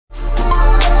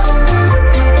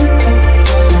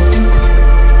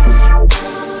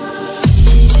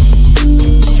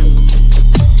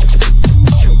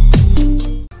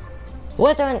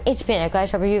everyone, it's been a guys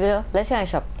shop review video. Let's go on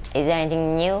shop. Is there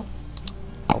anything new?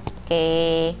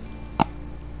 Okay.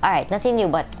 Alright, nothing new,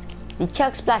 but the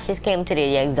chug splashes came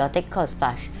today, the exotic chug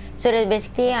splash. So there's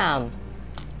basically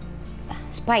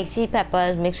spicy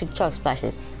peppers mixed with chug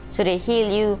splashes. So they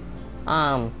heal you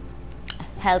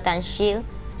health and shield.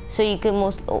 So you can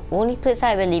only place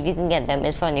I believe you can get them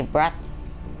is from the brat,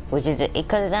 which is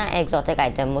because it's an exotic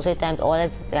item. Most of the times all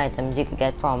exotic items you can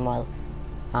get from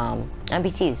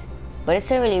NPCs. But it's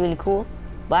still really cool.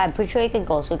 But I'm pretty sure you can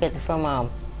also get it from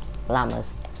llamas.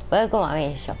 But let's go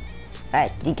on shop.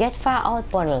 Alright, the Get Far Out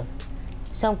bundle.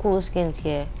 Some cool skins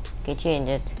here. You can change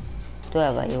it to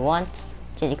whatever you want.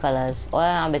 Change the colors. All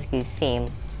are basically the same.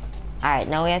 Alright,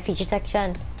 now we have feature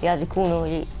section. We have the Kuno,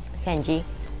 the Kenji.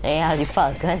 Then you have the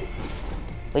Falcon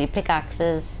with the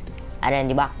pickaxes and then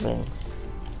the back blings.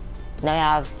 Now we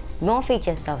have more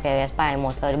feature stuff here. We have Spire,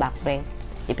 Immortal, the back bling,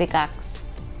 the pickaxe,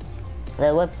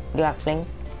 the whip, the back bling,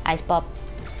 ice pop,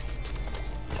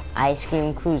 ice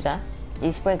cream cruiser,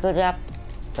 the sprinkle drop,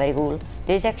 very cool.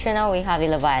 This section now we have the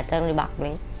Leviathan with the back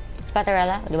bling,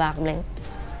 Spatterella with the back bling,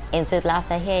 insert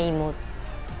laughter here emote,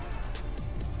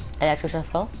 electro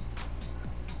shuffle,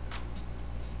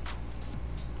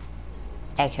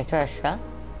 extraterrestrial,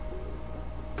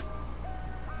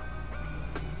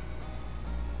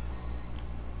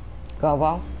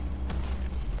 go.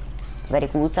 Very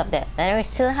cool stuff there. Then we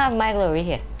still have my glory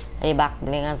here, and the back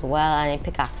bling as well, and the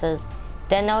pickaxes.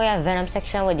 Then now we have Venom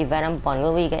section with the Venom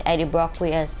bundle where you get Eddie Brock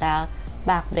with hairstyle,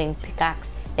 back bling, pickaxe.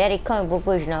 They had the comic book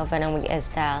version of Venom with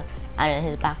hairstyle, and then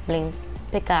his back bling,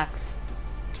 pickaxe,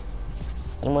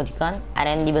 emoticon, and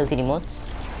then the built-in emotes.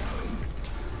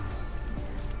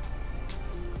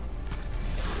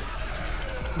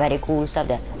 Very cool stuff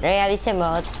there. Then you have the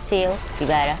Emerald, Sail, the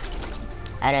glider,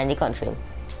 and then the control.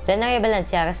 Then now your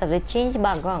Balenciaga stuff, they changed the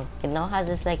background. It now has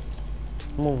this like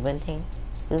movement thing.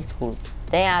 It looks cool.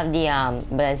 Then you have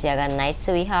the Balenciaga Knights.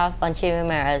 So we have Panchiro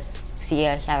mirrors. See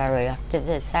here, have a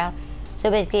reactive style. So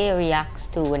basically it reacts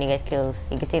to when you get kills.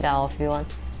 You can take that off if you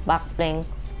want. Back bling.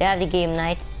 They have the Game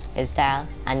Knight, his style,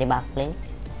 and the back bling.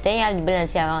 Then you have the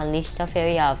Balenciaga Unleashed stuff here.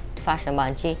 You have Fashion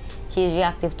Banshee. She's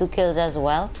reactive to kills as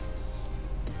well.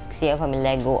 See here from the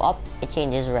leg go up, it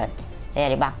changes red. Then you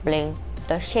have the back bling.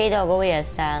 The shade of over your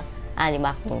style and the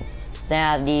back bling. Then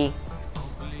I have the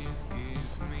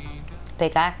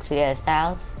pickaxe with your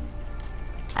styles,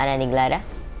 and then the glider,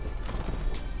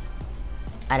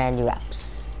 and then the wraps.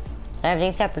 So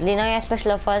everything separately. Now you have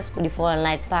special offers with the Fallen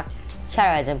Light pack, Shadow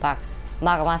Rising pack,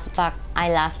 Market Master pack,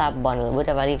 and Last Lap bundle,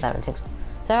 whatever I leave, I don't think so.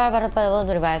 So our battle pass was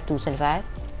 25, 275.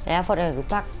 Then I have 40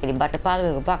 pack, the battle pass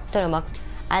will go back 20 bucks,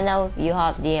 and now you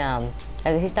have the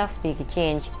legacy stuff you can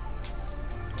change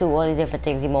to all these different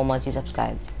things the moment you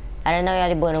subscribe. And then now you have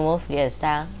the Burner Wolf, the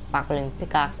style, backbling,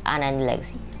 pickaxe, and then the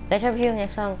legacy. Let's review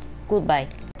next song. Goodbye.